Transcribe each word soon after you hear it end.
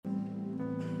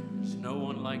There's no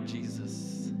one like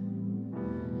Jesus.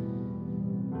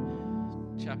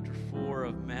 Chapter 4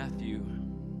 of Matthew,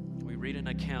 we read an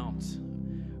account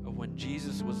of when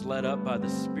Jesus was led up by the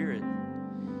Spirit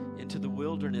into the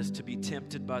wilderness to be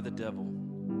tempted by the devil.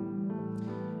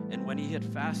 And when he had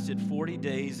fasted 40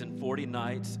 days and 40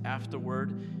 nights,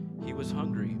 afterward he was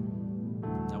hungry.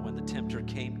 Now when the tempter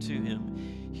came to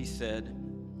him, he said,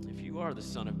 "If you are the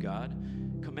Son of God,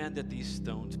 command that these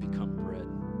stones become bread."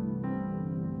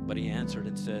 But he answered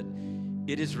and said,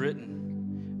 "It is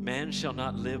written, man shall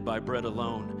not live by bread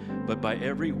alone, but by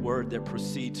every word that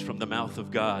proceeds from the mouth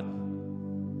of God."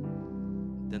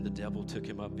 Then the devil took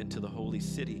him up into the holy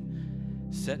city,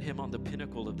 set him on the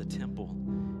pinnacle of the temple,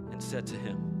 and said to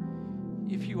him,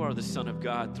 "If you are the Son of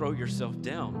God, throw yourself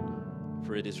down,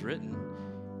 for it is written,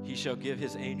 he shall give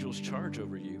his angels charge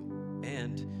over you,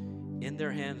 and in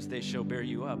their hands they shall bear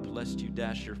you up, lest you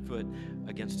dash your foot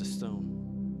against a stone."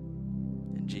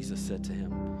 And Jesus said to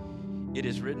him, "It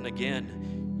is written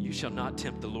again, you shall not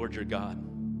tempt the Lord your God."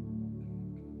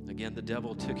 Again the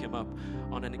devil took him up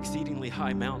on an exceedingly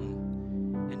high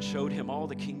mountain and showed him all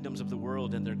the kingdoms of the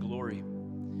world and their glory.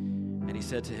 And he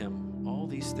said to him, "All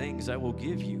these things I will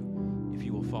give you if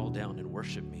you will fall down and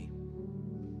worship me."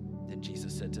 Then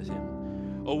Jesus said to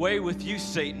him, "Away with you,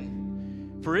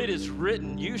 Satan, for it is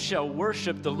written, you shall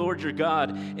worship the Lord your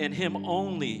God, and him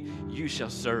only you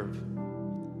shall serve."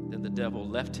 Then the devil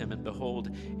left him, and behold,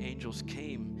 angels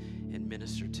came and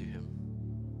ministered to him.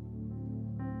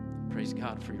 Praise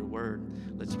God for your word.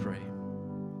 Let's pray.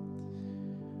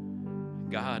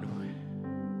 God,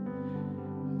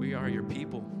 we are your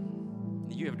people.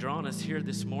 You have drawn us here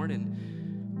this morning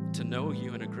to know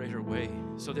you in a greater way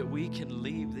so that we can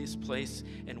leave this place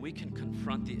and we can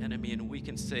confront the enemy and we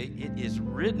can say, "It is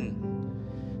written."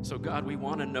 So God, we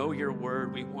want to know your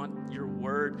word. We want your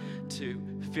word to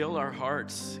fill our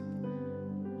hearts.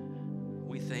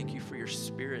 We thank you for your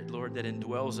Spirit, Lord, that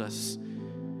indwells us.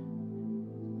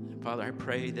 And Father, I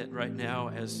pray that right now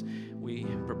as we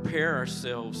prepare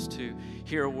ourselves to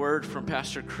hear a word from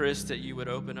Pastor Chris, that you would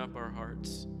open up our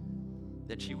hearts,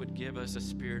 that you would give us a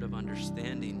spirit of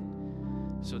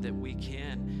understanding so that we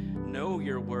can know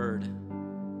your word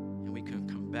and we can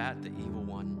combat the evil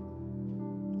one,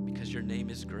 because your name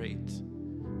is great.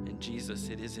 And Jesus,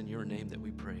 it is in your name that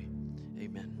we pray.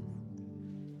 Amen.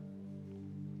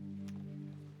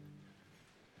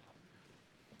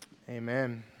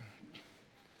 Amen.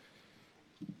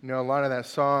 You know, a lot of that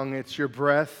song, it's your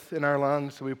breath in our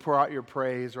lungs, so we pour out your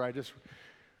praise, right? Just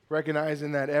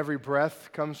recognizing that every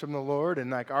breath comes from the Lord,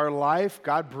 and like our life,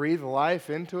 God breathed life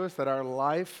into us, that our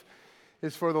life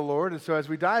is for the Lord. And so as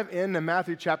we dive into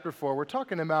Matthew chapter 4, we're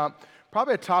talking about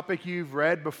probably a topic you've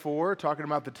read before, talking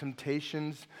about the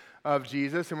temptations of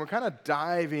Jesus, and we're kind of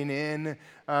diving in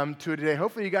to it today.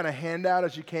 Hopefully you got a handout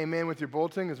as you came in with your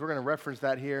bulletin, because we're going to reference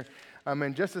that here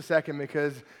in just a second,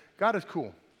 because God is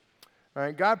cool. All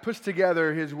right? God puts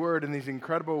together his word in these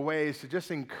incredible ways to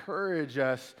just encourage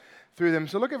us through them.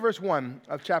 So look at verse 1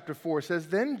 of chapter 4. It says,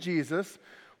 "Then Jesus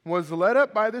was led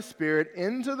up by the Spirit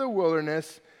into the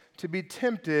wilderness to be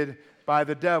tempted by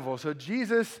the devil." So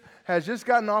Jesus has just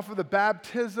gotten off of the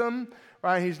baptism,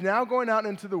 right? He's now going out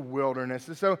into the wilderness.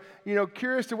 And so,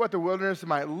 curious to what the wilderness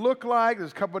might look like.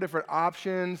 There's a couple of different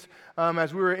options.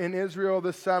 As we were in Israel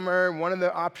this summer, one of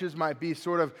the options might be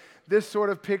this sort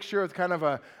of picture of kind of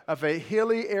a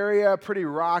hilly area, pretty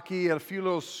rocky, a few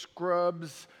little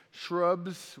shrubs,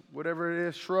 whatever it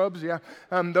is, shrubs, yeah.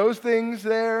 Those things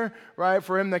there, right,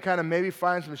 for him to kind of maybe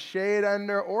find some shade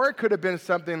under. Or it could have been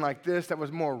something like this that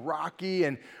was more rocky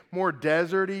and more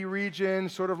deserty region,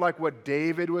 sort of like what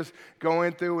David was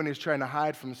going through when he was trying to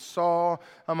hide from Saul.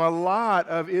 A lot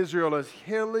of Israel is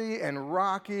hilly and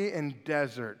rocky and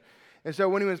desert. And so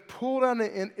when he was pulled out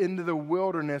into the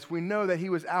wilderness, we know that he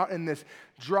was out in this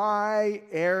dry,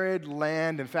 arid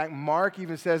land. In fact, Mark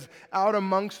even says, out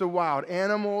amongst the wild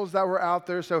animals that were out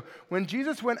there. So when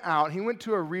Jesus went out, he went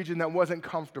to a region that wasn't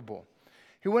comfortable.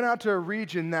 He went out to a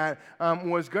region that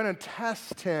was going to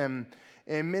test him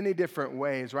in many different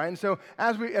ways, right? And so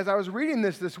as I was reading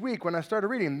this week, when I started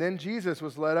reading, then Jesus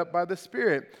was led up by the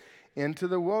Spirit into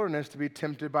the wilderness to be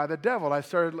tempted by the devil. I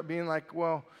started being like,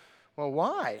 well,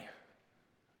 why?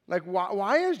 Like,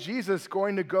 why is Jesus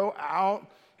going to go out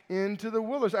into the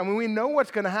wilderness? I mean, we know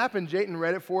what's going to happen. Jayton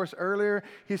read it for us earlier.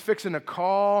 He's fixing to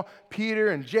call Peter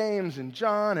and James and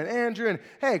John and Andrew and,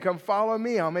 "Hey, come follow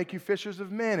me. I'll make you fishers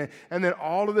of men." And then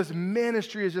all of this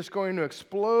ministry is just going to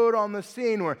explode on the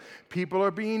scene where people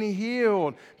are being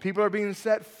healed, people are being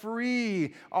set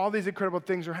free. All these incredible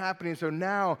things are happening. So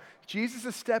now Jesus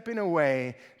is stepping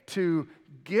away to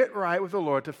get right with the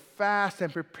Lord, to fast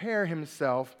and prepare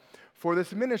himself for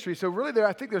this ministry. So really,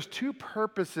 I think there's two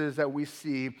purposes that we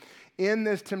see in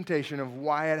this temptation of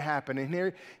why it happened.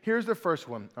 And here's the first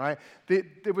one, all right?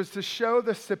 It was to show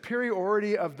the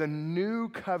superiority of the new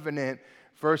covenant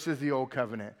versus the old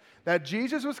covenant. That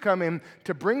Jesus was coming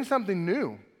to bring something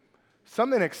new,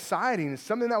 something exciting,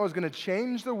 something that was going to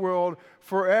change the world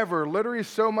forever, literally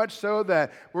so much so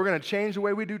that we're going to change the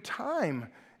way we do time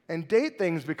and date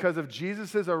things because of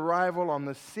Jesus' arrival on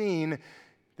the scene.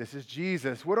 This is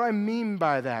Jesus. What do I mean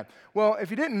by that? Well,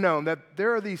 if you didn't know, that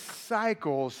there are these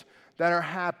cycles that are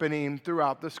happening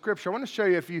throughout the Scripture. I want to show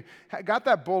you, if you got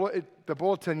that the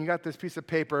bulletin, you got this piece of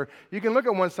paper, you can look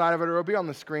at one side of it, or it'll be on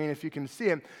the screen if you can see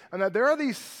it, and that there are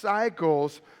these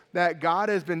cycles that God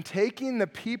has been taking the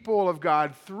people of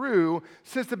God through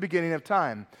since the beginning of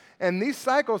time. And these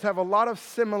cycles have a lot of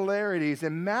similarities,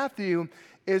 and Matthew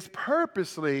is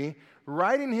purposely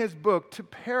writing his book to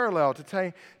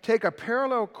take a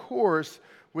parallel course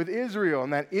with Israel,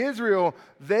 and that Israel,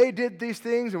 they did these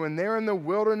things, and when they're in the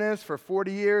wilderness for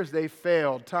 40 years, they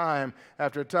failed time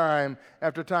after time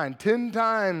after time. 10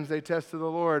 times they tested the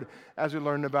Lord, as we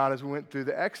learned about as we went through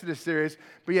the Exodus series,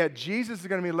 but yet Jesus is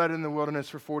going to be led in the wilderness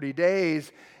for 40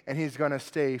 days, and he's going to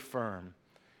stay firm.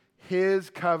 His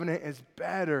covenant is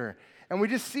better. And we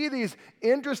just see these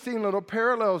interesting little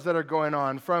parallels that are going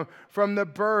on from the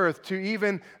birth to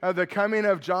even the coming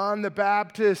of John the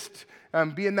Baptist,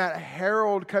 being that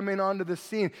herald coming onto the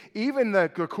scene. Even the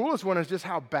coolest one is just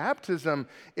how baptism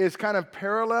is kind of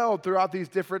paralleled throughout these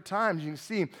different times. You can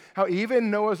see how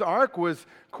even Noah's Ark was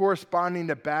corresponding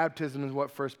to baptism, is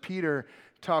what 1 Peter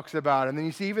talks about. And then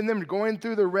you see even them going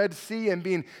through the Red Sea and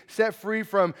being set free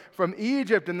from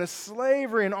Egypt and the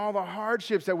slavery and all the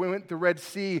hardships that went through the Red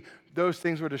Sea. Those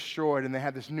things were destroyed, and they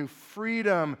had this new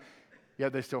freedom,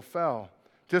 yet they still fell.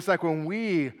 Just like when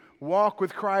we walk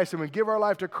with Christ and we give our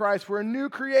life to Christ, we're a new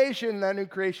creation, and that new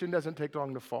creation doesn't take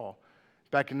long to fall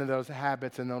back into those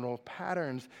habits and those old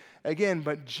patterns again.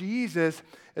 But Jesus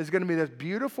is going to be this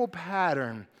beautiful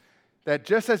pattern that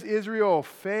just as Israel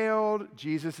failed,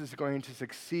 Jesus is going to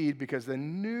succeed because the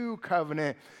new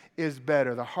covenant is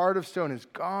better. The heart of stone is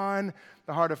gone.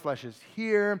 The heart of flesh is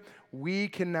here. We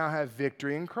can now have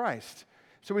victory in Christ.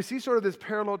 So we see sort of this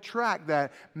parallel track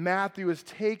that Matthew is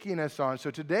taking us on.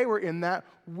 So today we're in that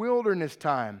wilderness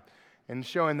time and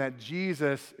showing that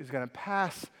Jesus is going to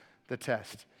pass the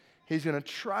test. He's going to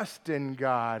trust in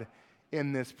God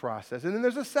in this process. And then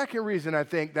there's a second reason I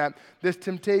think that this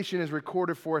temptation is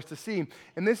recorded for us to see.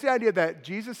 And this is the idea that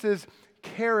Jesus'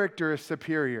 character is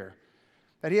superior.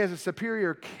 That he has a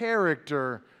superior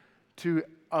character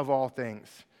of all things.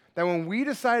 That when we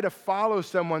decide to follow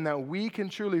someone, that we can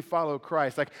truly follow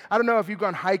Christ. Like, I don't know if you've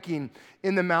gone hiking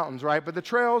in the mountains, right? But the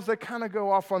trails, they kind of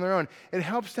go off on their own. It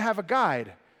helps to have a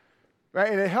guide, right?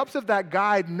 And it helps if that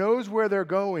guide knows where they're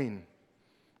going,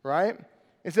 right?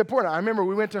 It's important. I remember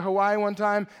we went to Hawaii one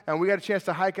time, and we got a chance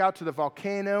to hike out to the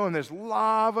volcano, and there's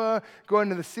lava going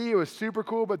to the sea. It was super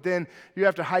cool, but then you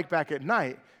have to hike back at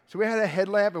night. So we had a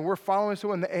headlamp, and we're following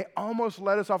someone. They almost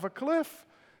led us off a cliff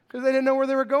because they didn't know where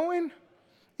they were going.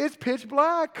 It's pitch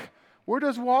black. We're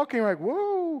just walking like,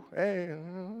 whoa, hey,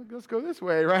 let's go this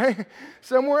way, right?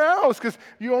 Somewhere else, because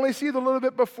you only see the little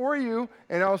bit before you,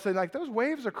 and all of a sudden, like, those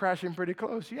waves are crashing pretty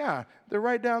close. Yeah, they're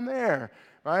right down there,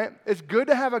 right? It's good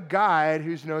to have a guide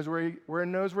who knows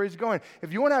where he's going.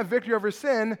 If you want to have victory over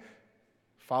sin,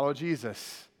 follow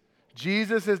Jesus.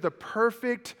 Jesus is the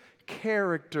perfect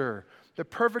character, the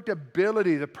perfect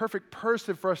ability, the perfect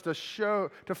person for us to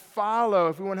follow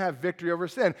if we want to have victory over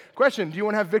sin. Question, do you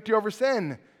want to have victory over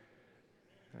sin?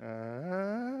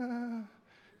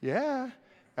 Yeah.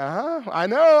 I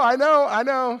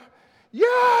know.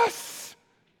 Yes!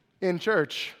 In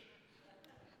church.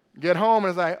 Get home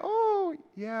and it's like, oh,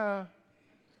 yeah.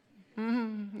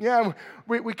 Yeah,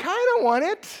 we kind of want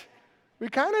it. We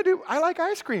kind of do. I like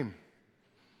ice cream.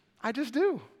 I just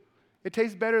do. It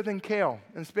tastes better than kale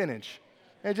and spinach.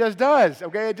 It just does,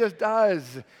 okay? It just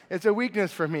does. It's a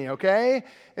weakness for me, okay?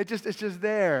 It's just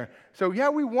there. So yeah,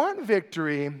 we want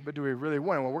victory, but do we really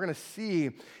want it? Well, we're going to see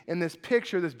in this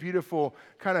picture, this beautiful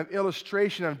kind of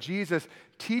illustration of Jesus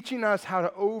teaching us how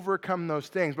to overcome those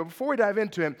things. But before we dive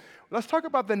into it, let's talk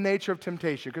about the nature of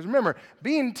temptation. Because remember,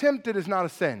 being tempted is not a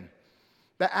sin.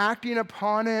 The acting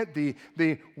upon it,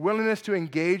 the willingness to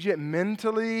engage it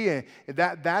mentally,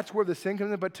 that's where the sin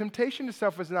comes in. But temptation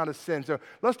itself is not a sin. So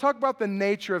let's talk about the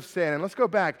nature of sin. And let's go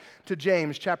back to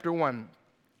James chapter 1.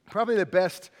 Probably the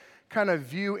best kind of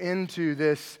view into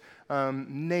this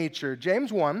nature.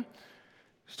 James 1,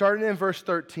 starting in verse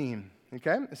 13.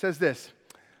 Okay? It says this,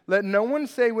 "Let no one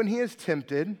say when he is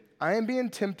tempted, I am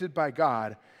being tempted by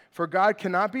God. For God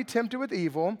cannot be tempted with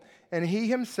evil, and he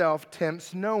himself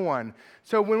tempts no one.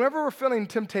 So whenever we're feeling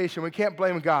temptation, we can't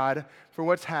blame God for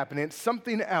what's happening. It's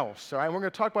something else, all right? We're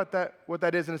going to talk about that, what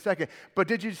that is in a second. But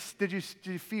did you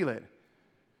feel it?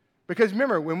 Because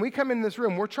remember, when we come in this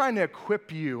room, we're trying to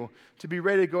equip you to be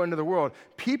ready to go into the world.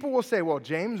 People will say, well,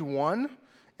 James 1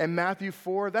 and Matthew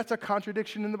 4, that's a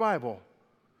contradiction in the Bible.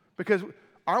 Because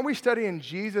aren't we studying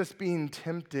Jesus being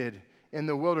tempted in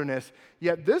the wilderness?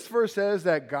 Yet this verse says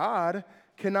that God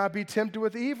cannot be tempted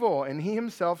with evil, and he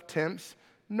himself tempts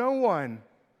no one.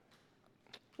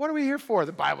 What are we here for?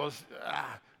 The Bible's,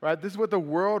 right? This is what the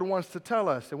world wants to tell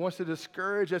us. It wants to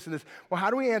discourage us in this. Well, how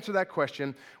do we answer that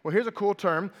question? Well, here's a cool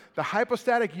term, the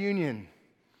hypostatic union.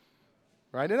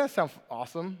 Right? Doesn't that sound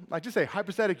awesome? Like, just say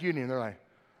hypostatic union. They're like,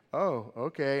 oh,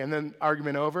 okay, and then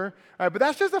argument over. All right, but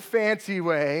that's just a fancy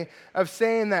way of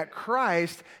saying that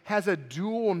Christ has a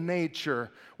dual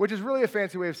nature, which is really a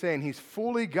fancy way of saying he's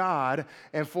fully God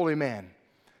and fully man.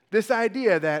 This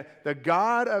idea that the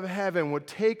God of heaven would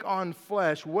take on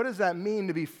flesh, what does that mean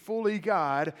to be fully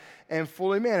God and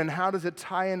fully man? And how does it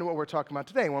tie into what we're talking about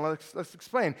today? Well, let's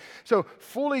explain. So,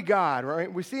 fully God,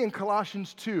 right? We see in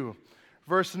Colossians 2,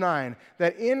 verse 9,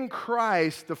 that in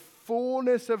Christ the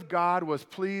fullness of God was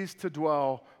pleased to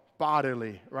dwell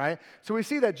bodily, right? So we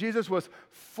see that Jesus was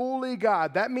fully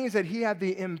God. That means that he had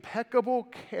the impeccable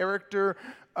character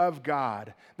of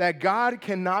God, that God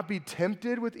cannot be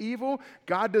tempted with evil,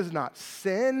 God does not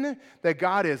sin, that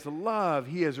God is love,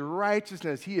 he is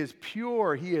righteousness, he is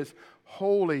pure, he is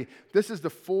holy. This is the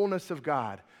fullness of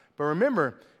God. But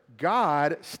remember,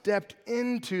 God stepped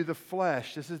into the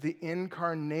flesh. This is the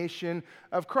incarnation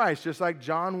of Christ. Just like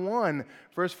John 1,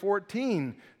 verse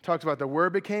 14 talks about the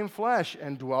Word became flesh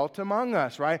and dwelt among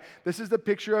us, right? This is the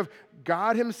picture of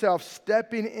God himself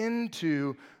stepping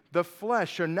into the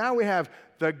flesh. So now we have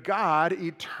the God,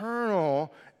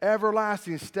 eternal,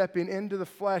 everlasting, stepping into the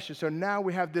flesh. And so now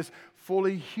we have this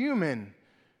fully human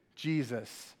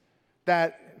Jesus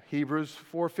that Hebrews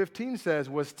 4:15 says,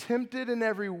 was tempted in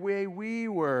every way we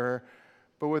were,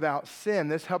 but without sin.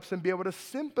 This helps him be able to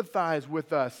sympathize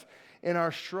with us in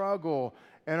our struggle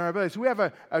and our abilities. So we have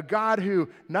a God who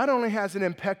not only has an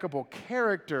impeccable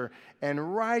character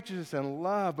and righteousness and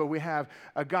love, but we have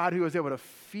a God who is able to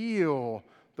feel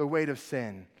the weight of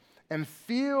sin and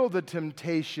feel the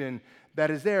temptation that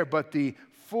is there, but the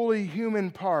fully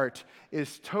human part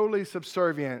is totally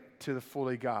subservient to the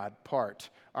fully God part.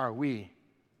 Are we?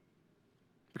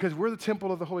 Because we're the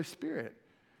temple of the Holy Spirit.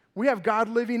 We have God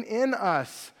living in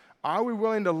us. Are we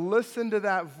willing to listen to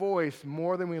that voice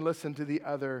more than we listen to the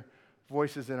other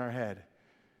voices in our head?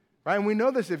 Right? And we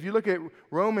know this if you look at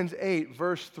Romans 8,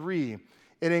 verse 3.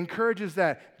 It encourages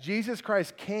that Jesus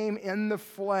Christ came in the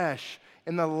flesh,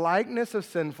 in the likeness of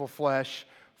sinful flesh,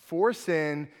 for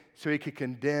sin, so he could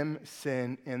condemn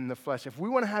sin in the flesh. If we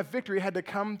want to have victory, it had to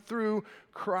come through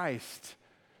Christ.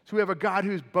 So we have a God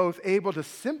who's both able to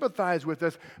sympathize with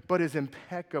us, but is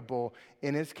impeccable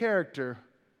in his character.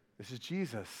 This is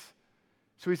Jesus.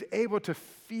 So he's able to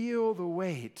feel the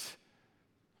weight,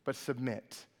 but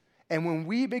submit. And when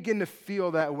we begin to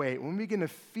feel that weight, when we begin to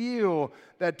feel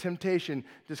that temptation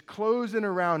just closing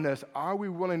around us, are we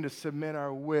willing to submit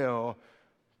our will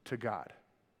to God?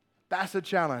 That's the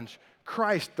challenge.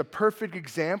 Christ, the perfect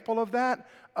example of that,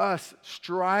 us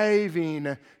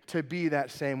striving to be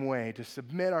that same way, to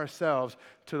submit ourselves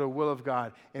to the will of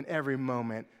God in every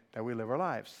moment that we live our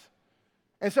lives.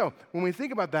 And so, when we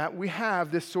think about that, we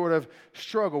have this sort of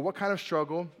struggle. What kind of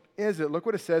struggle is it? Look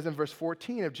what it says in verse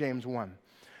 14 of James 1.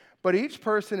 But each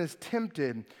person is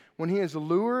tempted when he is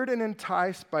lured and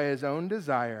enticed by his own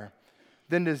desire.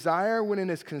 Then desire, when it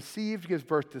is conceived, gives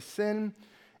birth to sin.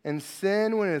 And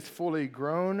sin, when it is fully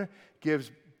grown,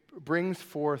 brings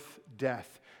forth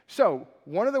death. So,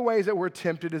 one of the ways that we're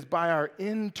tempted is by our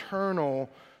internal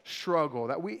struggle.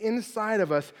 That inside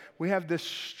of us, we have this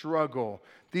struggle,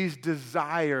 these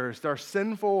desires, our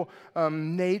sinful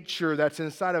nature that's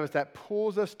inside of us that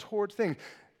pulls us towards things.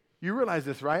 You realize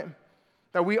this, right?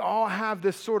 That we all have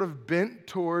this sort of bent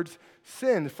towards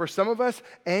sin. For some of us,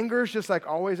 anger is just like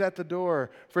always at the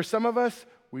door. For some of us,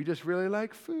 we just really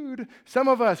like food. Some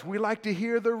of us, we like to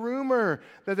hear the rumor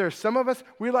that there's some of us,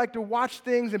 we like to watch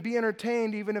things and be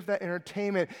entertained, even if that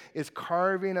entertainment is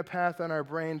carving a path on our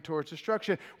brain towards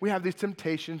destruction. We have these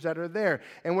temptations that are there.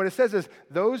 And what it says is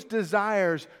those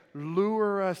desires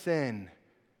lure us in,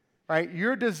 right?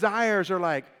 Your desires are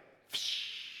like,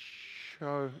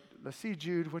 oh, let's see,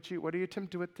 Jude, what are you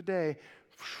tempted with today?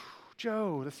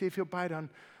 Joe, let's see if he'll bite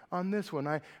on this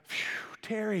one.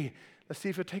 Terry, let's see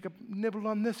if he'll take a nibble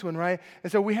on this one, right?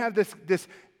 And so we have this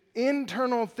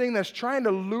internal thing that's trying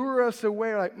to lure us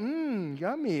away, like,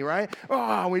 yummy, right?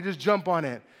 Oh, we just jump on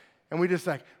it. And we just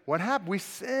like, what happened? We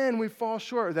sin, we fall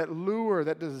short. That lure,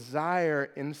 that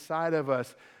desire inside of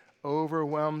us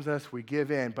overwhelms us, we give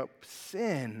in. But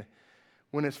sin,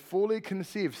 when it's fully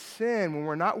conceived, sin, when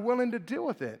we're not willing to deal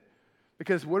with it,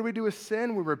 because what do we do with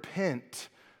sin? We repent,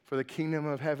 for the kingdom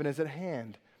of heaven is at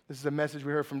hand. This is a message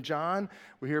we heard from John,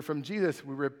 we hear from Jesus.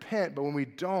 We repent, but when we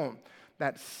don't,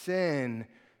 that sin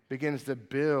begins to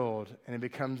build, and it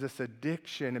becomes this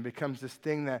addiction. It becomes this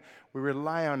thing that we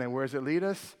rely on. And where does it lead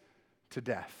us? To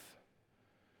death.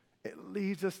 It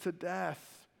leads us to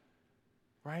death,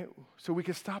 right? So we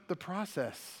can stop the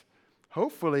process.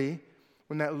 Hopefully,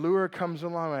 when that lure comes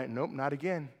along, right? Nope, not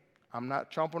again. I'm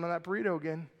not chomping on that burrito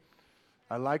again.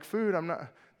 I like food.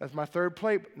 That's my third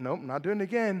plate. Nope, not doing it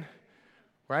again,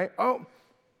 right? Oh,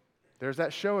 there's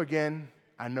that show again.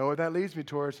 I know what that leads me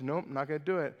towards. Nope, not going to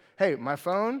do it. Hey, my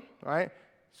phone, right?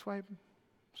 Swipe,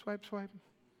 swipe, swipe,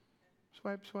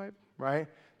 swipe, swipe, right?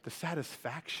 The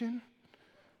satisfaction,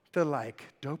 the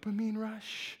dopamine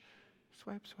rush,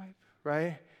 swipe, swipe,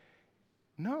 right?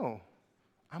 No,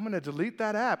 I'm going to delete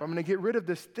that app. I'm going to get rid of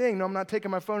this thing. No, I'm not taking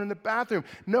my phone in the bathroom.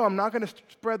 No, I'm not going to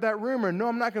spread that rumor. No,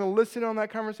 I'm not going to listen on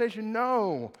that conversation.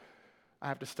 No, I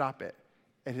have to stop it.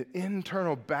 It's an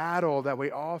internal battle that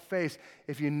we all face.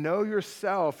 If you know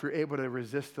yourself, you're able to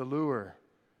resist the lure.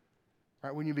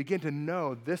 Right? When you begin to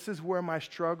know this is where my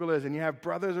struggle is, and you have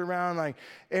brothers around like,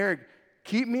 Eric,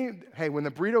 keep me, hey, when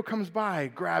the burrito comes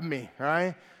by, grab me, all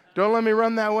right? Don't let me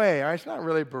run that way, all right? It's not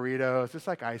really burrito. It's just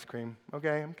like ice cream,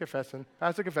 okay? I'm confessing.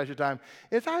 That's the confession time.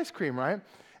 It's ice cream, right?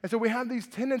 And so we have these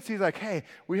tendencies like, hey,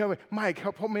 Mike,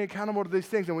 help hold me accountable to these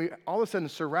things. And we all of a sudden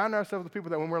surround ourselves with people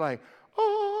that when we're like,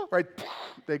 oh, right,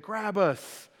 they grab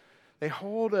us. They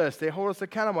hold us. They hold us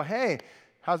accountable. Hey,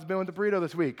 how's it been with the burrito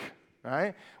this week, all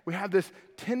right? We have this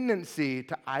tendency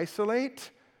to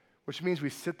isolate, which means we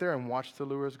sit there and watch the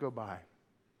lures go by.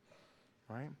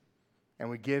 Right? And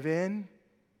we give in,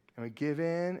 and we give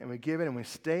in, and we give in, and we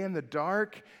stay in the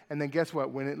dark, and then guess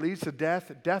what? When it leads to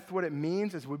death, what it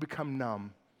means is we become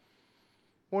numb.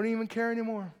 Won't even care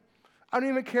anymore. I don't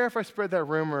even care if I spread that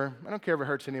rumor. I don't care if it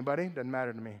hurts anybody. Doesn't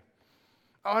matter to me.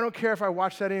 Oh, I don't care if I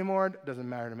watch that anymore. Doesn't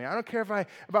matter to me. I don't care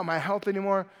about my health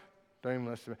anymore. Don't even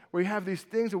listen to me. We have these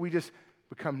things that we just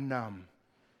become numb.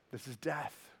 This is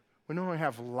death. We don't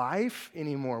have life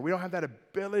anymore. We don't have that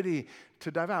ability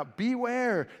to dive out.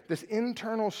 Beware this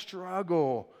internal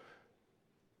struggle.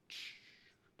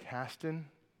 Casting,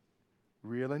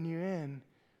 reeling you in,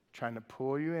 trying to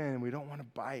pull you in. We don't want to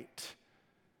bite.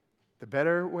 The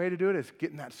better way to do it is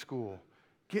get in that school.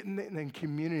 Get in the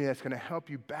community that's going to help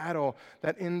you battle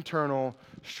that internal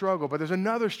struggle. But there's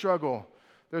another struggle.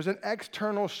 There's an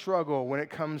external struggle when it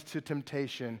comes to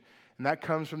temptation, and that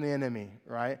comes from the enemy,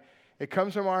 right? It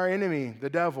comes from our enemy, the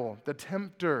devil, the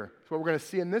tempter. That's what we're going to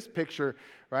see in this picture,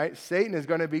 right? Satan is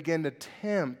going to begin to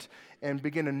tempt and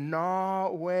begin to gnaw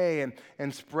away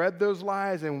and spread those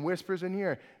lies and whispers in your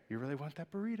ear. You really want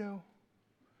that burrito?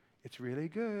 It's really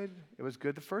good. It was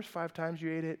good the first 5 times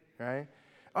you ate it, right?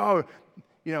 Oh,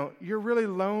 you're really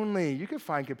lonely. You can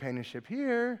find companionship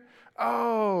here.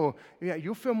 Oh, yeah,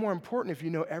 you'll feel more important if you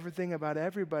know everything about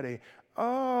everybody.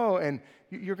 Oh, and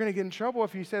you're going to get in trouble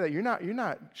if you say that. You're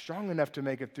not strong enough to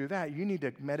make it through that. You need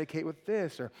to medicate with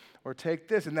this or take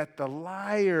this. And that the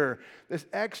liar, this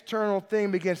external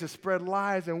thing begins to spread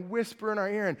lies and whisper in our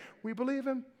ear, and we believe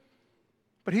him.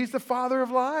 But he's the father of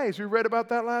lies. We read about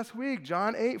that last week,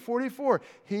 John 8:44.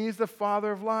 He's the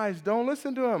father of lies. Don't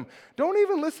listen to him. Don't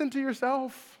even listen to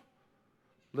yourself.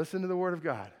 Listen to the word of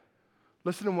God.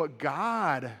 Listen to what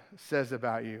God says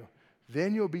about you.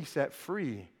 Then you'll be set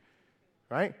free.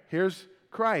 Right? Here's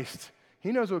Christ.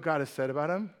 He knows what God has said about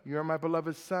him. You are my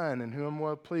beloved son in whom I'm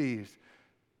well pleased.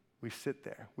 We sit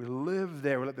there. We live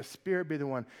there. We let the Spirit be the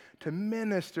one to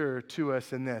minister to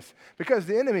us in this. Because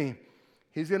the enemy,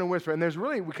 he's going to whisper. And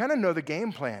we kind of know the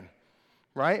game plan.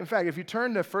 Right? In fact, if you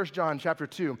turn to 1 John chapter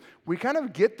 2, we kind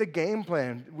of get the game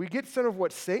plan. We get sort of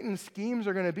what Satan's schemes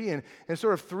are going to be in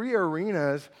sort of 3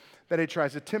 arenas that he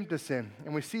tries to tempt us in.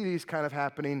 And we see these kind of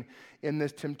happening in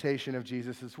this temptation of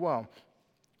Jesus as well.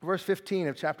 Verse 15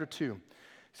 of chapter 2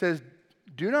 says,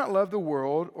 "Do not love the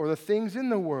world or the things in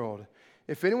the world.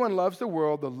 If anyone loves the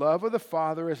world, the love of the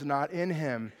Father is not in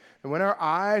him. And when our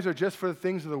eyes are just for the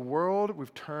things of the world,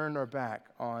 we've turned our back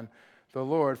on the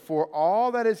Lord. For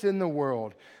all that is in the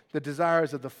world, the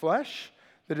desires of the flesh,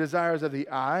 the desires of the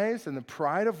eyes, and the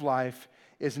pride of life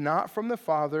is not from the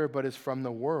Father, but is from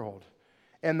the world.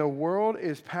 And the world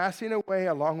is passing away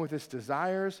along with its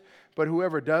desires, but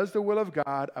whoever does the will of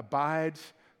God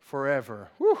abides forever."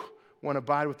 Whew. Want to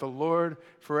abide with the Lord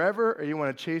forever, or you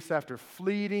want to chase after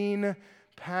fleeting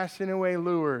passing away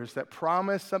lures that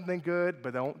promise something good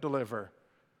but don't deliver.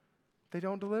 They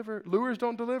don't deliver. Lures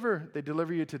don't deliver. They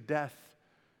deliver you to death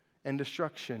and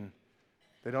destruction.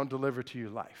 They don't deliver to you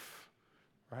life,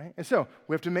 right? And so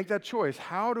we have to make that choice.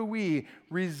 How do we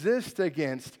resist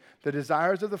against the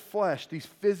desires of the flesh, these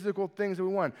physical things that we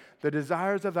want, the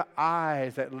desires of the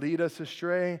eyes that lead us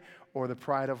astray, or the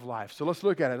pride of life? So let's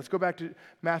look at it. Let's go back to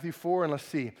Matthew 4 and let's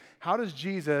see. How does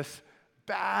Jesus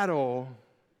battle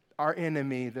our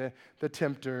enemy, the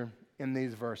tempter, in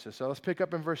these verses? So let's pick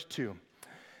up in verse 2.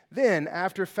 Then,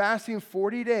 after fasting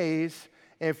 40 days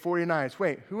and 40 nights.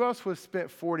 Wait, who else was spent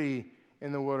 40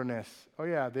 in the wilderness? Oh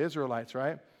yeah, the Israelites,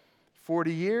 right?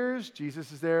 40 years,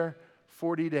 Jesus is there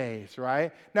 40 days,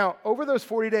 right? Now, over those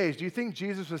 40 days, do you think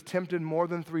Jesus was tempted more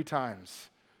than 3 times?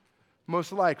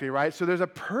 Most likely, right? So there's a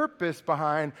purpose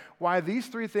behind why these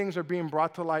 3 things are being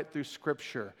brought to light through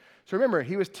Scripture. So remember,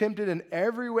 he was tempted in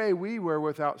every way we were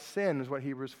without sin, is what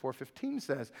Hebrews 4:15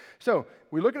 says. So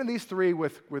we look at these 3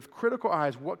 with critical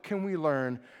eyes. What can we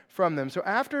learn from them? So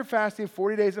after fasting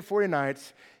 40 days and 40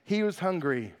 nights, he was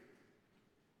hungry.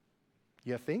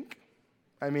 You think?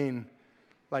 I mean,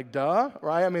 like, duh,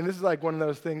 right? I mean, this is like one of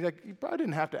those things. Like, you probably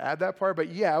didn't have to add that part, but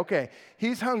yeah, okay.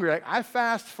 He's hungry. Like, I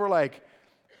fast for like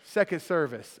second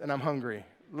service, and I'm hungry,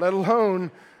 let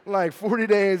alone like 40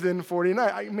 days and 40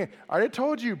 nights. I mean, I already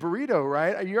told you, burrito,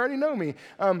 right? You already know me.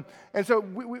 And so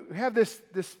we have this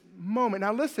moment.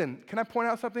 Now listen, can I point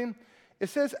out something? It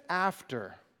says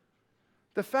after.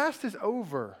 The fast is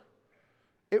over.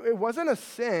 It wasn't a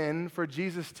sin for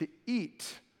Jesus to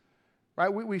eat, right?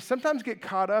 We sometimes get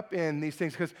caught up in these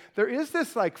things because there is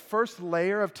this like first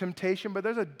layer of temptation, but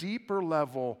there's a deeper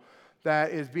level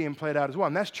that is being played out as well.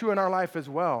 And that's true in our life as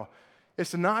well.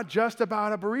 It's not just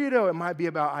about a burrito. It might be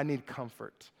about I need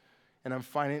comfort, and I'm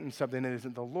finding it in something that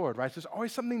isn't the Lord, right? So there's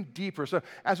always something deeper. So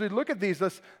as we look at these,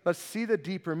 let's see the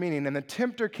deeper meaning. And the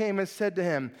tempter came and said to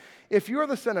him, "If you are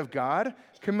the Son of God,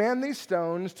 command these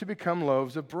stones to become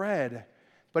loaves of bread."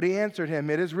 But he answered him,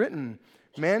 "It is written,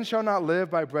 man shall not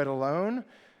live by bread alone,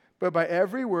 but by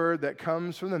every word that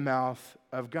comes from the mouth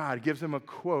of God." It gives him a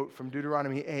quote from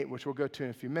Deuteronomy 8, which we'll go to in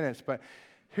a few minutes. But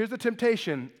here's the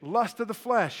temptation: lust of the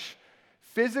flesh.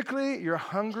 Physically, you're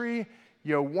hungry,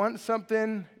 you want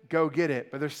something, go get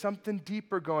it. But there's something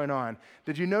deeper going on.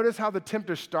 Did you notice how the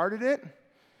tempter started it?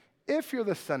 If you're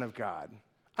the Son of God.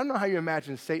 I don't know how you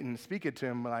imagine Satan speaking to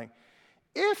him, like,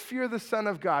 if you're the Son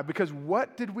of God, because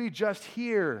what did we just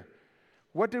hear?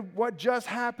 What just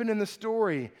happened in the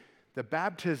story? The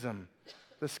baptism.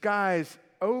 The skies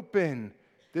open.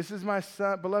 This is my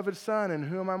son, beloved Son, in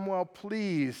whom I'm well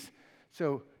pleased.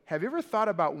 So have you ever thought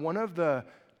about one of the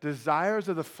desires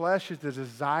of the flesh is the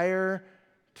desire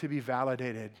to be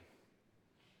validated,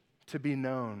 to be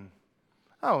known?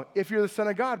 Oh, if you're the Son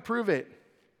of God, prove it.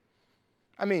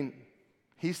 I mean,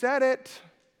 he said it.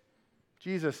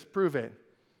 Jesus, prove it.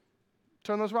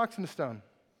 Turn those rocks into stone.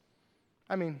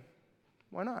 I mean,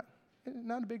 why not?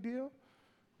 Not a big deal.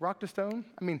 Rock to stone.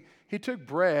 I mean, he took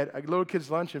bread, a little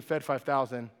kid's lunch, and fed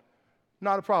 5,000.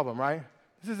 Not a problem, right?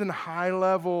 This isn't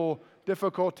high-level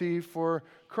difficulty for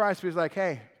Christ. But he's like,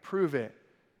 hey, prove it.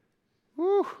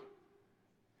 Woo!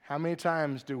 How many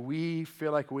times do we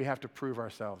feel like we have to prove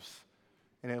ourselves?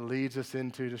 And it leads us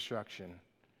into destruction.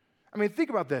 I mean, think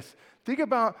about this. Think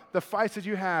about the fights that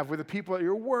you have with the people at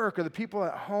your work or the people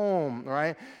at home,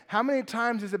 right? How many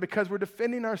times is it because we're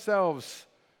defending ourselves?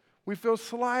 We feel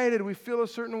slighted, we feel a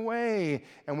certain way,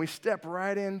 and we step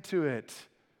right into it,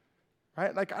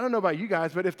 right? Like, I don't know about you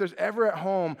guys, but if there's ever at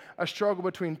home a struggle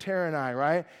between Tara and I,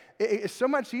 right? It's so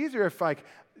much easier if, like,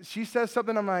 she says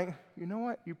something, I'm like, you know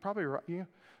what? You're probably right.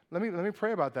 Let me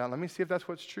pray about that. Let me see if that's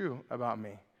what's true about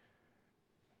me.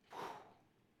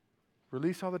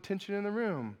 Release all the tension in the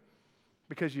room.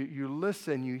 Because you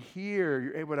listen, you hear,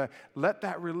 you're able to let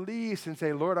that release and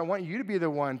say, Lord, I want you to be the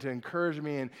one to encourage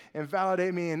me and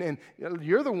validate me. And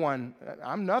you're the one.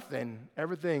 I'm nothing.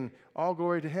 Everything, all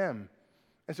glory to him.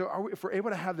 And so if we're able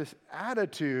to have this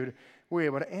attitude, we're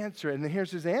able to answer it. And then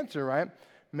here's his answer, right?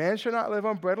 Man shall not live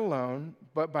on bread alone,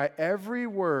 but by every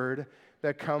word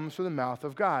that comes from the mouth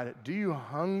of God. Do you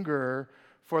hunger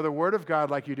for the word of God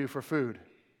like you do for food?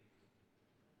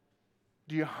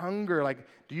 Do you hunger? Like,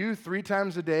 do you 3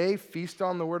 times a day feast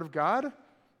on the Word of God?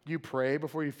 Do you pray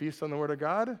before you feast on the Word of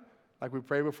God? Like we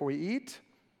pray before we eat?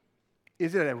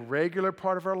 Is it a regular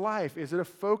part of our life? Is it a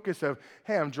focus of,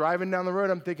 hey, I'm driving down the road,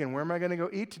 I'm thinking, where am I going to go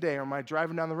eat today? Or am I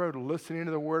driving down the road listening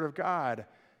to the Word of God?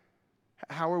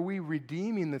 How are we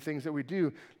redeeming the things that we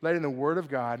do, letting the Word of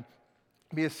God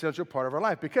be a central part of our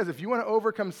life? Because if you want to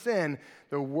overcome sin,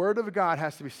 the Word of God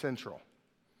has to be central.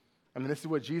 I mean, this is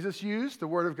what Jesus used, the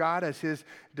Word of God, as his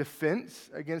defense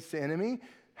against the enemy.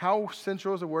 How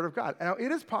central is the Word of God? Now,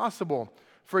 it is possible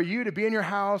for you to be in your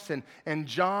house and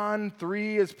John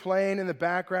 3 is playing in the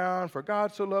background, for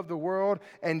God so loved the world,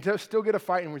 and to still get a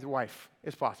fighting with your wife.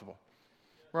 It's possible,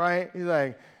 right? He's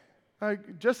like,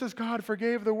 just as God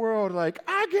forgave the world, like,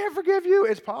 I can't forgive you.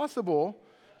 It's possible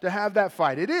to have that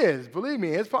fight. It is, believe me,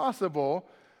 it's possible,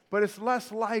 but it's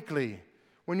less likely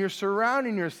when you're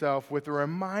surrounding yourself with a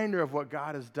reminder of what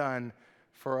God has done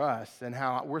for us and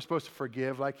how we're supposed to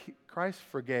forgive like Christ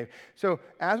forgave. So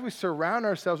as we surround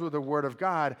ourselves with the Word of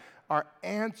God, our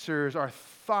answers, our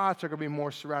thoughts are going to be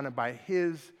more surrounded by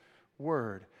His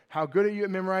Word. How good are you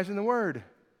at memorizing the Word?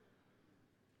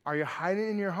 Are you hiding it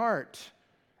in your heart?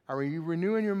 Are you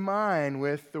renewing your mind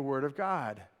with the Word of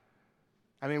God?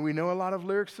 I mean, we know a lot of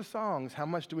lyrics to songs. How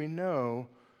much do we know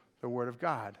the Word of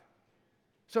God?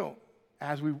 So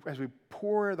as we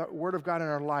pour the Word of God in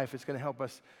our life, it's going to help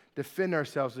us defend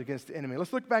ourselves against the enemy.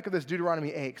 Let's look back at this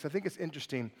Deuteronomy 8, because I think it's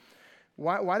interesting.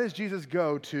 Why does Jesus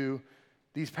go to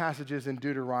these passages in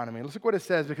Deuteronomy? Let's look what it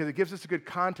says, because it gives us a good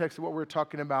context of what we're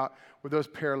talking about with those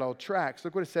parallel tracks.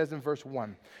 Look what it says in verse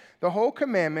 1. The whole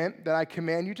commandment that I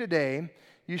command you today,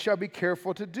 you shall be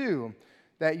careful to do,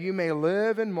 that you may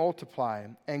live and multiply,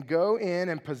 and go in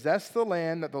and possess the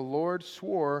land that the Lord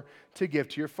swore to give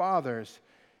to your fathers.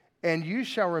 And you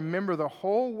shall remember the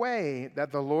whole way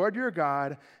that the Lord your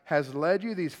God has led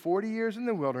you these 40 years in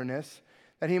the wilderness,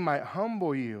 that he might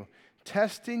humble you,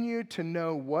 testing you to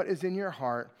know what is in your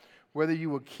heart, whether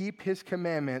you will keep his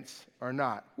commandments or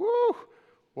not. Woo!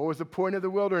 What was the point of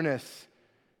the wilderness?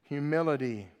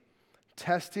 Humility.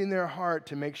 Testing their heart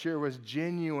to make sure it was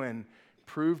genuine,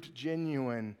 proved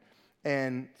genuine,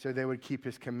 and so they would keep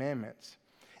his commandments.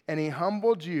 And he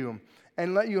humbled you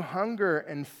and let you hunger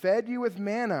and fed you with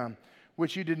manna,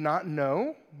 which you did not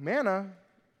know. Manna?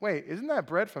 Wait, isn't that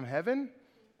bread from heaven?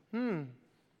 You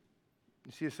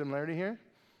see a similarity here?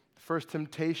 First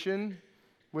temptation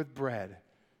with bread.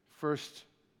 First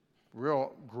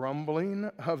real grumbling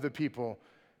of the people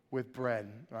with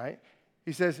bread, right?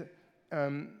 He says,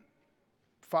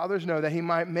 fathers know that he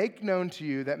might make known to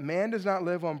you that man does not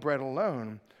live on bread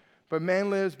alone, but man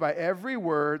lives by every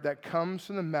word that comes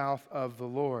from the mouth of the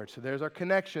Lord. So there's our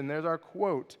connection. There's our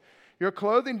quote. Your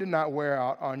clothing did not wear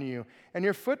out on you, and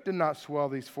your foot did not swell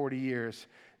these 40 years.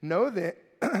 Know that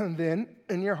then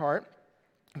in your heart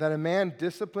that a man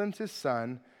disciplines his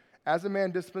son. As a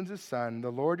man disciplines his son, the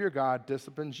Lord your God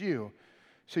disciplines you.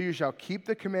 So you shall keep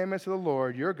the commandments of the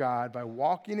Lord your God by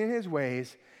walking in his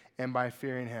ways and by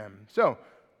fearing him. So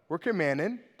we're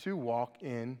commanded to walk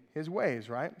in his ways,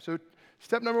 right? So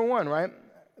step number 1, right?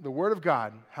 The Word of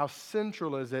God. How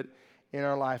central is it in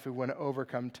our life if we want to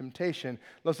overcome temptation?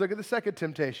 Let's look at the second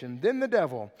temptation. Then the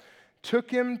devil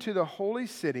took him to the holy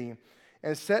city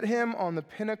and set him on the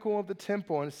pinnacle of the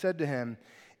temple and said to him,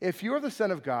 if you are the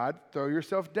Son of God, throw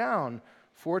yourself down,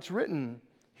 for it's written,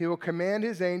 he will command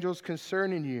his angels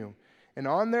concerning you, and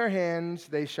on their hands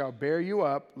they shall bear you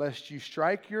up, lest you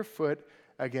strike your foot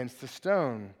against the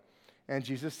stone. And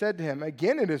Jesus said to him,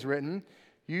 again it is written,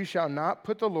 you shall not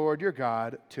put the Lord your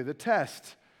God to the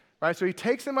test. Right? So he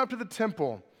takes him up to the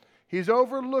temple. He's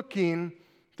overlooking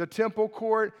the temple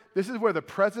court. This is where the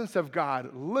presence of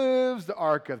God lives, the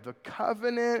Ark of the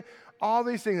Covenant, all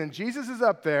these things. And Jesus is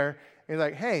up there, and he's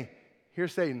like, hey,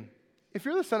 here's Satan. If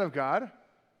you're the Son of God,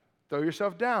 throw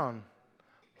yourself down,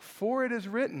 for it is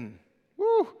written.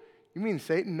 Woo! You mean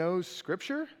Satan knows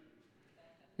Scripture?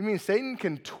 You mean Satan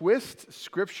can twist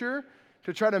Scripture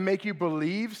to try to make you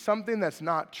believe something that's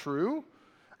not true?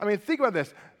 I mean, think about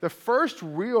this.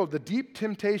 The deep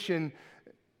temptation,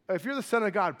 if you're the Son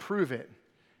of God, prove it.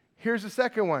 Here's the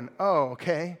second one. Oh,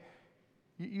 okay.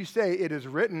 You say it is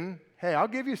written. Hey, I'll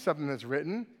give you something that's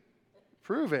written.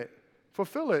 Prove it.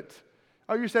 Fulfill it.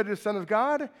 Oh, you said you're the Son of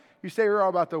God? You say you're all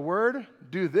about the Word?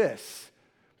 Do this.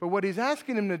 But what he's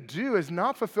asking him to do is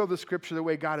not fulfill the Scripture the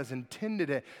way God has intended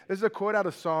it. This is a quote out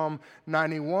of Psalm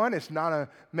 91. It's not a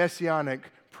messianic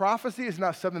prophecy. It's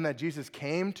not something that Jesus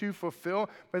came to fulfill.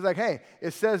 But he's like, hey,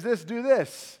 it says this, do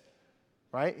this.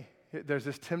 Right? There's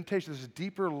this temptation, this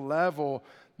deeper level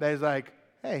that is like,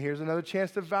 hey, here's another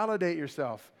chance to validate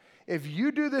yourself. If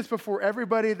you do this before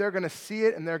everybody, they're going to see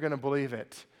it and they're going to believe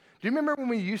it. Do you remember when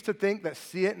we used to think that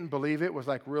see it and believe it was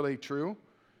like really true?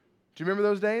 Do you remember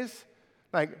those days?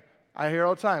 Like, I hear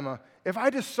all the time, if I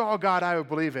just saw God, I would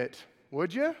believe it.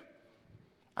 Would you?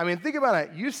 I mean, think about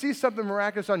it. You see something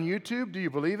miraculous on YouTube, do you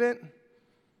believe it?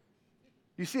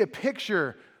 You see a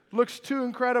picture, looks too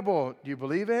incredible, do you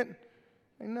believe it?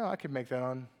 No, I could make that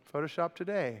on Photoshop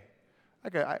today.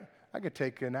 I could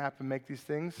take an app and make these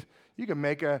things. You can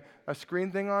make a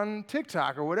screen thing on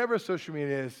TikTok or whatever social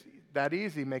media is. That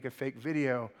easy, make a fake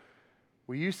video.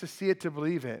 We used to see it to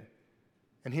believe it.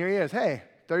 And here he is. Hey,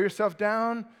 throw yourself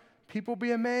down. People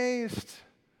be amazed.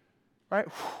 Right?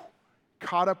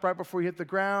 Caught up right before you hit the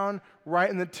ground, right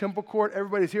in the temple court.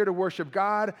 Everybody's here to worship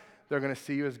God. They're going to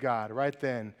see you as God right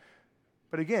then.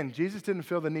 But again, Jesus didn't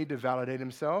feel the need to validate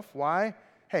himself. Why?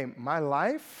 Hey, my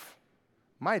life,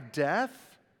 my death,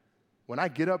 when I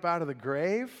get up out of the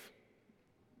grave,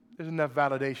 there's enough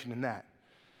validation in that.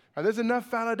 Right, there's enough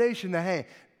validation that, hey,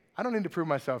 I don't need to prove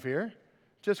myself here.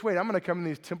 Just wait, I'm going to come in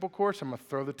these temple courts, I'm going to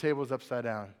throw the tables upside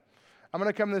down. I'm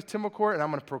going to come in this temple court, and I'm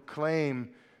going to proclaim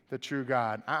the true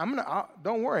God.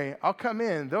 Don't worry, I'll come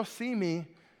in. They'll see me,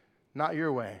 not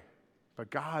your way, but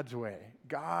God's way,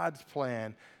 God's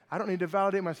plan. I don't need to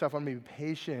validate myself. I'm going to be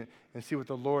patient and see what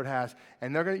the Lord has.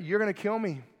 And you're going to kill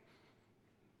me.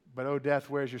 But, oh, death,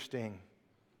 where's your sting?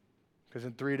 Because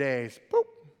in 3 days, boop,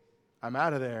 I'm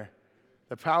out of there.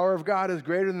 The power of God is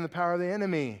greater than the power of the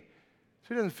enemy. So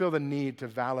he doesn't feel the need to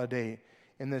validate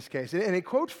in this case. And he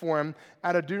quotes for him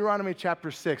out of Deuteronomy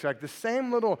chapter 6, like the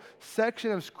same little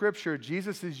section of scripture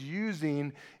Jesus is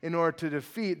using in order to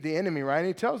defeat the enemy, right? And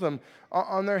he tells them,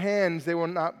 on their hands they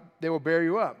will bear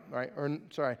you up, right? He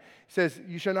says,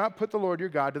 you shall not put the Lord your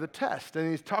God to the test. And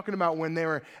he's talking about when they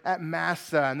were at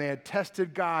Massa and they had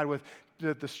tested God with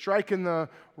the striking the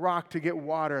rock to get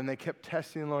water, and they kept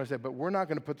testing the Lord and said, but we're not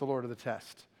going to put the Lord to the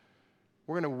test.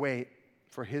 We're going to wait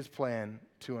for his plan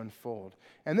to unfold.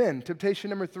 And then, temptation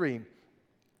number 3.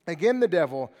 Again, the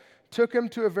devil took him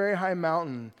to a very high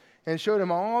mountain and showed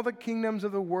him all the kingdoms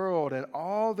of the world and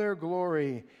all their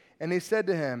glory. And he said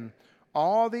to him,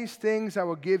 all these things I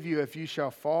will give you if you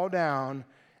shall fall down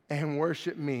and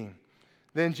worship me.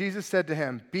 Then Jesus said to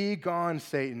him, be gone,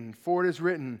 Satan, for it is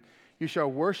written, you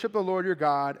shall worship the Lord your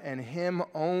God, and him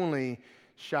only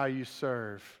shall you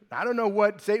serve. I don't know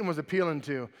what Satan was appealing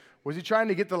to. Was he trying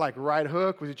to get the right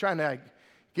hook? Was he trying to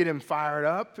get him fired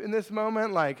up in this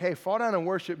moment? Like, hey, fall down and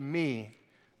worship me.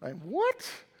 Like, what?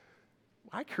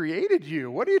 I created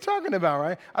you. What are you talking about,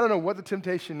 right? I don't know what the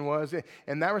temptation was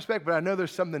in that respect, but I know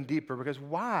there's something deeper, because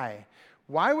why?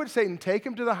 Why would Satan take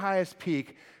him to the highest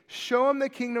peak, show him the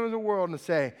kingdom of the world, and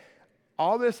say,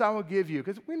 all this I will give you?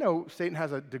 Because we know Satan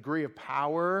has a degree of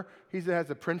power. He has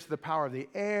the prince of the power of the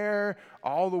air.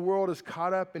 All the world is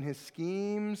caught up in his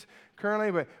schemes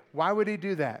currently. But why would he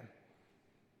do that?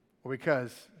 Well,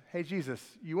 because, hey, Jesus,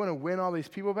 you want to win all these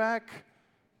people back?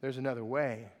 There's another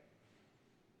way.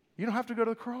 You don't have to go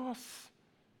to the cross.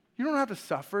 You don't have to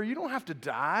suffer. You don't have to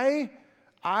die.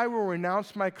 I will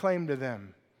renounce my claim to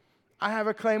them. I have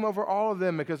a claim over all of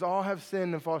them because all have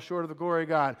sinned and fall short of the glory of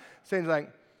God. Satan's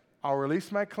like, I'll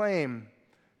release my claim.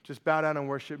 Just bow down and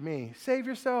worship me. Save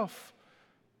yourself.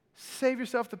 Save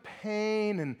yourself the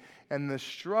pain and the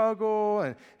struggle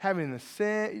and having the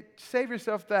sin. Save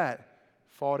yourself that.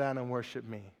 Fall down and worship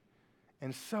me.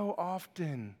 And so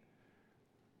often,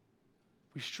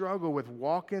 we struggle with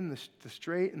walking the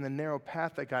straight and the narrow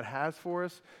path that God has for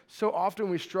us. So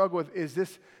often we struggle with, is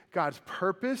this God's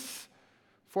purpose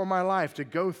for my life, to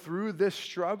go through this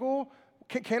struggle?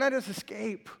 Can I just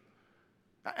escape?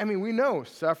 I mean, we know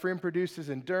suffering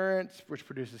produces endurance, which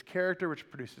produces character, which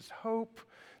produces hope,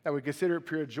 that we consider it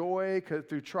pure joy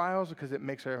through trials because it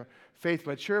makes our faith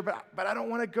mature. But I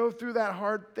don't want to go through that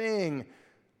hard thing.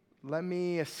 Let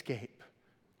me escape.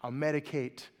 I'll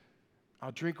medicate.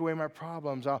 I'll drink away my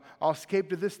problems. I'll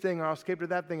escape to this thing or I'll escape to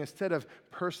that thing instead of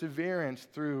perseverance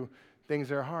through things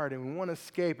that are hard. And we want to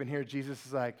escape. And here Jesus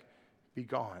is like, be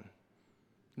gone.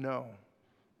 No.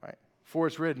 For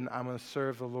it's written, I'm going to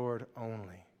serve the Lord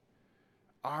only.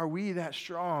 Are we that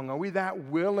strong? Are we that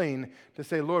willing to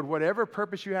say, Lord, whatever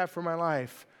purpose you have for my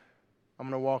life, I'm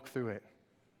going to walk through it.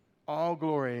 All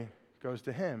glory goes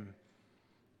to him.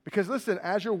 Because listen,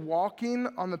 as you're walking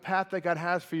on the path that God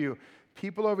has for you,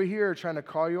 people over here are trying to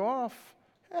call you off.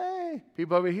 Hey,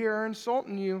 people over here are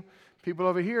insulting you. People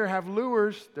over here have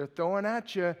lures. They're throwing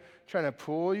at you, trying to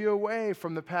pull you away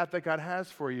from the path that God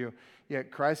has for you. Yet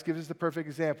Christ gives us the perfect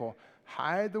example.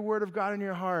 Hide the word of God in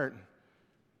your heart.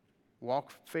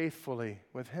 Walk faithfully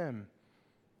with him.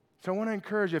 So I want to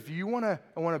encourage you, if you want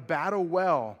to battle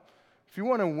well, if you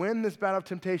want to win this battle of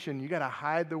temptation, you got to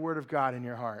hide the word of God in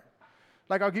your heart.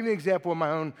 Like, I'll give you an example in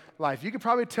my own life. You can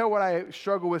probably tell what I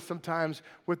struggle with sometimes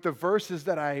with the verses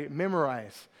that I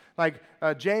memorize. Like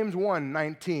James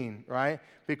 1:19, right?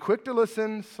 Be quick to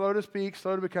listen, slow to speak,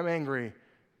 slow to become angry.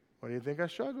 What do you think I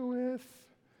struggle with?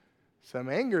 Some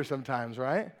anger sometimes,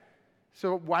 right?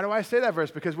 So why do I say that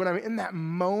verse? Because when I'm in that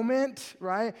moment,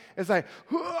 right, it's like,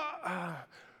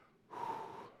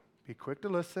 be be quick to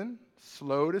listen,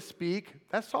 slow to speak.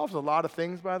 That solves a lot of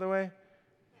things, by the way,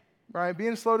 right?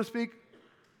 Being slow to speak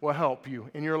will help you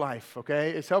in your life, okay?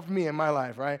 It's helped me in my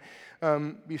life, right?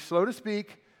 Be slow to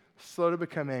speak, slow to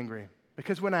become angry.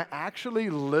 Because when I actually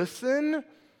listen,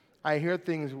 I hear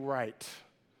things right.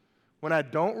 When I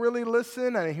don't really listen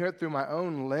and I hear it through my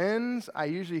own lens, I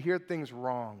usually hear things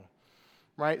wrong,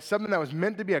 right? Something that was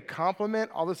meant to be a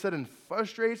compliment all of a sudden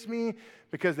frustrates me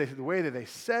because the way that they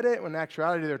said it, when in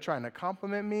actuality they're trying to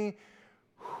compliment me.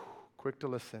 Quick to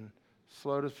listen,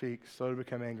 slow to speak, slow to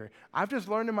become angry. I've just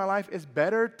learned in my life it's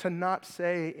better to not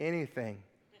say anything.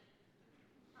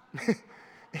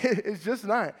 It's just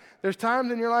not. There's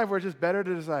times in your life where it's just better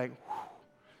to just like,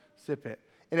 sip it.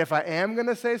 And if I am going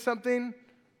to say something,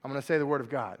 I'm going to say the Word of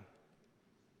God.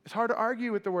 It's hard to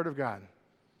argue with the Word of God,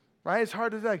 right? It's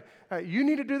hard to say, you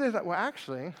need to do this. Well,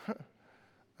 actually,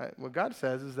 what God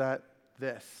says is that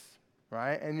this,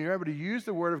 right? And you're able to use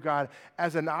the Word of God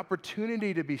as an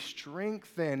opportunity to be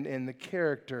strengthened in the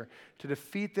character, to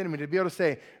defeat the enemy, to be able to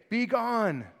say, be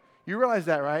gone. You realize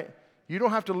that, right? You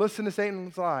don't have to listen to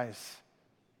Satan's lies.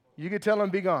 You can tell him,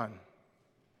 be gone.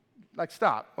 Like,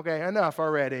 stop. Okay, enough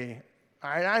already.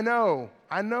 I know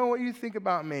what you think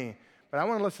about me, but I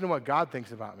want to listen to what God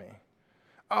thinks about me.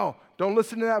 Oh, don't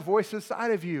listen to that voice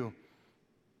inside of you.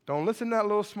 Don't listen to that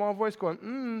little small voice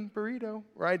going, burrito,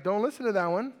 right? Don't listen to that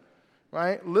one,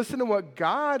 right? Listen to what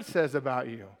God says about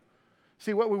you.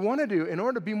 See, what we want to do, in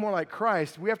order to be more like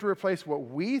Christ, we have to replace what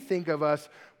we think of us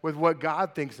with what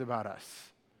God thinks about us.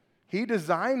 He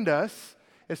designed us.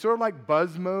 It's sort of like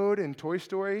Buzz mode in Toy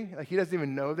Story. Like he doesn't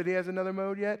even know that he has another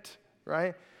mode yet,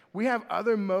 right? We have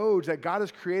other modes that God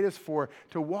has created us for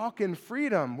to walk in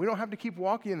freedom. We don't have to keep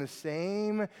walking in the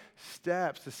same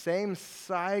steps, the same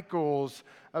cycles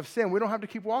of sin. We don't have to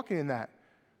keep walking in that.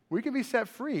 We can be set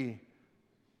free.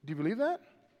 Do you believe that?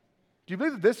 Do you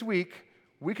believe that this week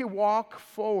we could walk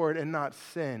forward and not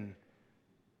sin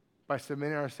by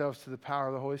submitting ourselves to the power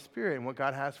of the Holy Spirit and what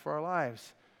God has for our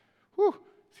lives? Whew,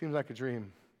 seems like a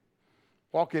dream.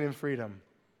 Walking in freedom.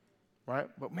 Right?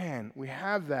 But man, we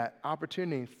have that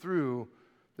opportunity through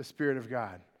the Spirit of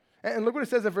God. And look what it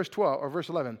says in verse 12 or verse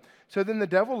 11. So then the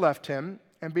devil left him,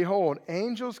 and behold,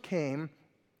 angels came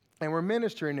and were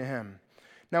ministering to him.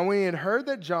 Now when he had heard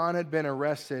that John had been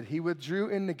arrested, he withdrew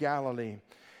into Galilee.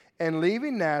 And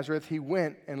leaving Nazareth, he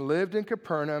went and lived in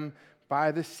Capernaum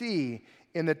by the sea,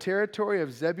 in the territory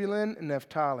of Zebulun and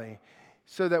Naphtali,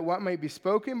 so that what might be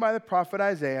spoken by the prophet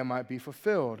Isaiah might be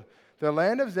fulfilled. The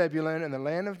land of Zebulun and the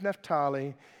land of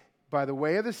Naphtali, by the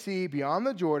way of the sea, beyond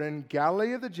the Jordan,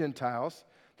 Galilee of the Gentiles,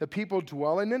 the people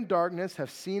dwelling in darkness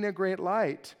have seen a great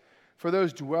light. For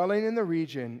those dwelling in the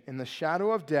region, in the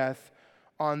shadow of death,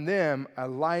 on them a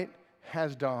light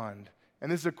has dawned.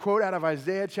 And this is a quote out of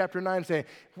Isaiah chapter 9 saying,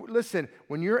 listen,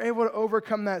 when you're able to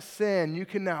overcome that sin, you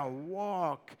can now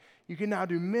walk, you can now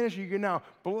do ministry, you can now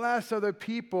bless other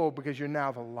people because you're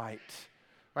now the light.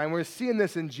 Right, and we're seeing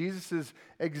this in Jesus'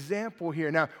 example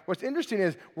here. Now, what's interesting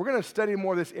is we're going to study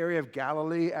more of this area of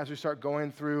Galilee as we start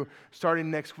going through, starting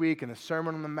next week, and the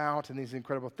Sermon on the Mount and these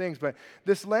incredible things. But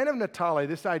this land of Naphtali,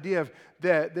 this idea of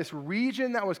this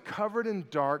region that was covered in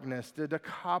darkness, the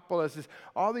Decapolis,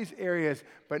 all these areas,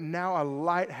 but now a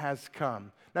light has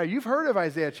come. Now, you've heard of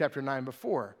Isaiah chapter 9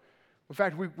 before. In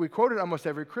fact, we quote it almost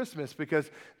every Christmas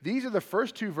because these are the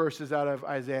first two verses out of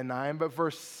Isaiah 9, but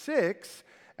verse 6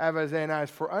 of Isaiah 9 is,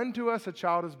 for unto us a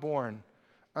child is born,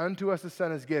 unto us a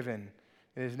son is given,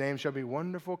 and his name shall be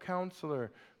Wonderful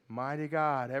Counselor, Mighty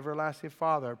God, Everlasting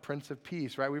Father, Prince of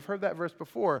Peace, right? We've heard that verse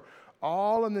before,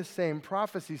 all in the same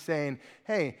prophecy saying,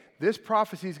 hey, this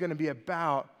prophecy is going to be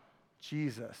about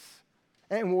Jesus.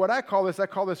 And what I call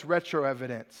this retro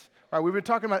evidence, right? We've been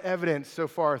talking about evidence so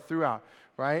far throughout.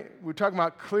 Right? We're talking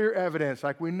about clear evidence.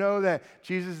 Like we know that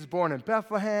Jesus is born in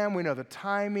Bethlehem. We know the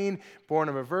timing, born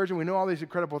of a virgin. We know all these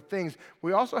incredible things.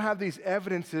 We also have these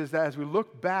evidences that as we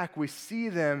look back, we see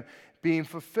them being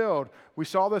fulfilled. We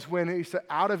saw this when he said,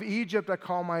 out of Egypt I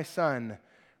call my son.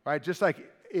 Right? Just like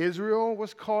Israel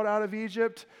was called out of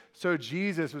Egypt, so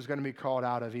Jesus was going to be called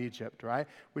out of Egypt. Right?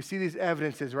 We see these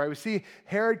evidences. Right? We see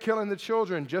Herod killing the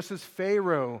children just as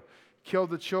Pharaoh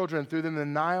killed the children, threw them in the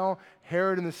Nile.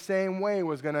 Herod in the same way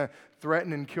was going to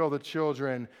threaten and kill the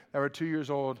children that were 2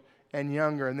 years old and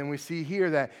younger. And then we see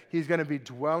here that he's going to be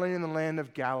dwelling in the land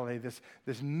of Galilee,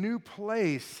 this new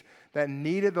place that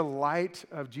needed the light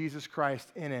of Jesus Christ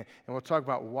in it. And we'll talk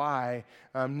about why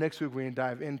next week when we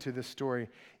dive into this story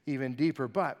even deeper.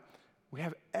 But we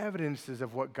have evidences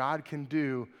of what God can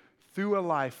do through a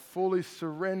life fully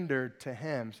surrendered to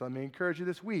him. So let me encourage you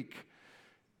this week.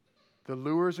 The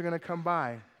lures are going to come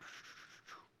by,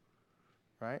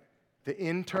 right? The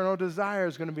internal desire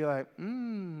is going to be like,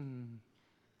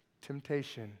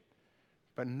 temptation.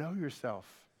 But know yourself.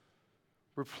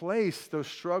 Replace those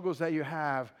struggles that you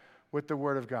have with the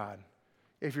Word of God.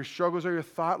 If your struggles are your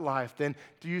thought life, then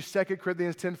do use 2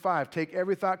 Corinthians 10:5. Take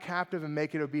every thought captive and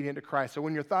make it obedient to Christ. So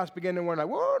when your thoughts begin to wander,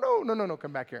 like, whoa, no,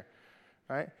 come back here,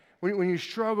 right? When you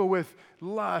struggle with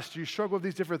lust, you struggle with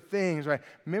these different things, right?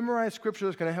 Memorize Scripture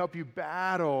that's going to help you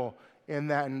battle in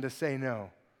that and to say no,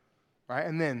 right?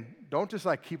 And then don't just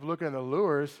like keep looking at the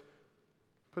lures.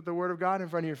 Put the Word of God in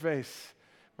front of your face,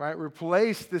 right?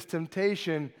 Replace this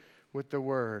temptation with the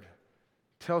Word.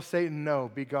 Tell Satan,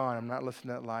 no, be gone. I'm not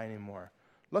listening to that lie anymore.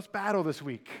 Let's battle this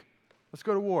week. Let's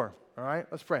go to war, all right?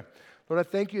 Let's pray. Lord, I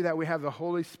thank you that we have the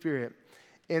Holy Spirit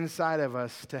inside of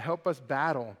us to help us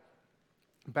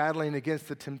battling against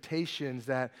the temptations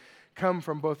that come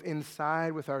from both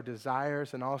inside with our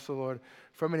desires and also, Lord,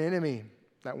 from an enemy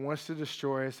that wants to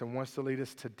destroy us and wants to lead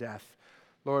us to death.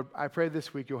 Lord, I pray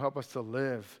this week you'll help us to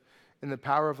live in the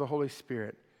power of the Holy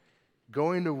Spirit,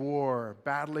 going to war,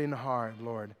 battling hard,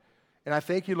 Lord. And I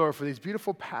thank you, Lord, for these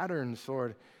beautiful patterns,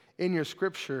 Lord, in your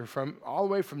Scripture, from all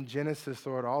the way from Genesis,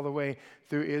 Lord, all the way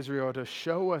through Israel, to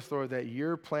show us, Lord, that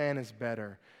your plan is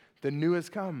better. The new has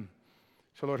come.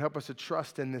 So, Lord, help us to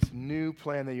trust in this new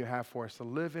plan that you have for us, to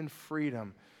live in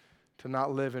freedom, to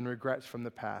not live in regrets from the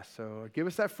past. So give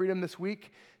us that freedom this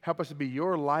week. Help us to be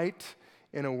your light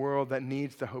in a world that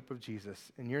needs the hope of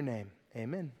Jesus. In your name,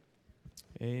 amen.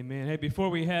 Amen. Hey, before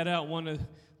we head out, I want to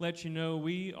let you know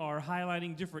we are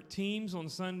highlighting different teams on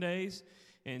Sundays.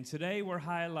 And today we're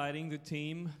highlighting the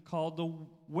team called the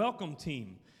Welcome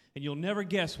Team. And you'll never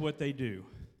guess what they do.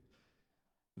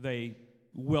 They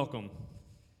welcome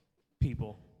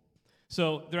people.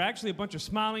 So they're actually a bunch of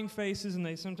smiling faces,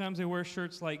 and sometimes they wear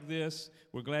shirts like this.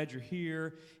 We're glad you're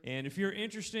here. And if you're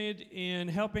interested in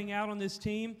helping out on this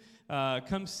team,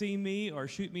 come see me or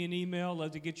shoot me an email.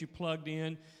 Love to get you plugged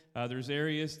in. There's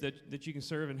areas that you can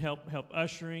serve and help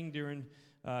ushering during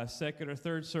second or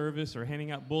third service, or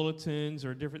handing out bulletins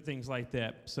or different things like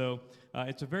that. So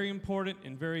it's a very important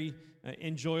and very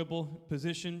enjoyable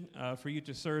position for you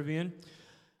to serve in.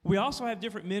 We also have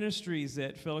different ministries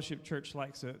that Fellowship Church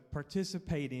likes to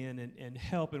participate in and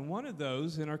help. And one of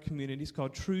those in our community is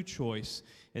called True Choice.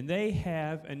 And they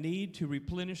have a need to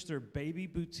replenish their baby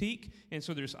boutique. And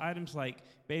so there's items like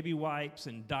baby wipes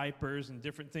and diapers and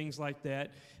different things like that.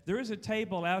 There is a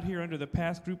table out here under the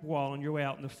Path Group wall on your way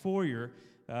out in the foyer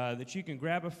that you can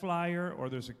grab a flyer, or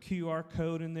there's a QR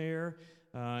code in there.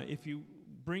 If you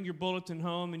bring your bulletin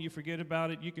home and you forget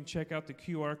about it, you can check out the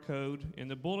QR code in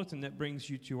the bulletin that brings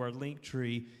you to our link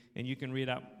tree, and you can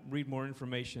read more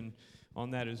information on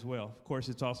that as well. Of course,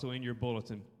 it's also in your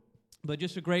bulletin. But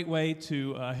just a great way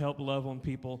to help love on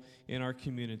people in our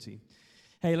community.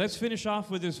 Hey, let's finish off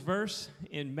with this verse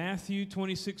in Matthew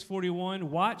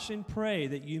 26:41. Watch and pray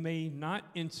that you may not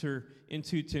enter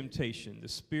into temptation. The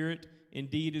spirit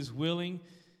indeed is willing,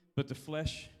 but the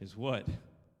flesh is what?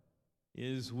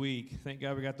 Is weak. Thank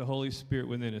God we got the Holy Spirit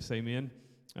within us. Amen.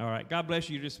 All right. God bless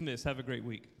you. You're dismissed. Have a great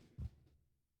week.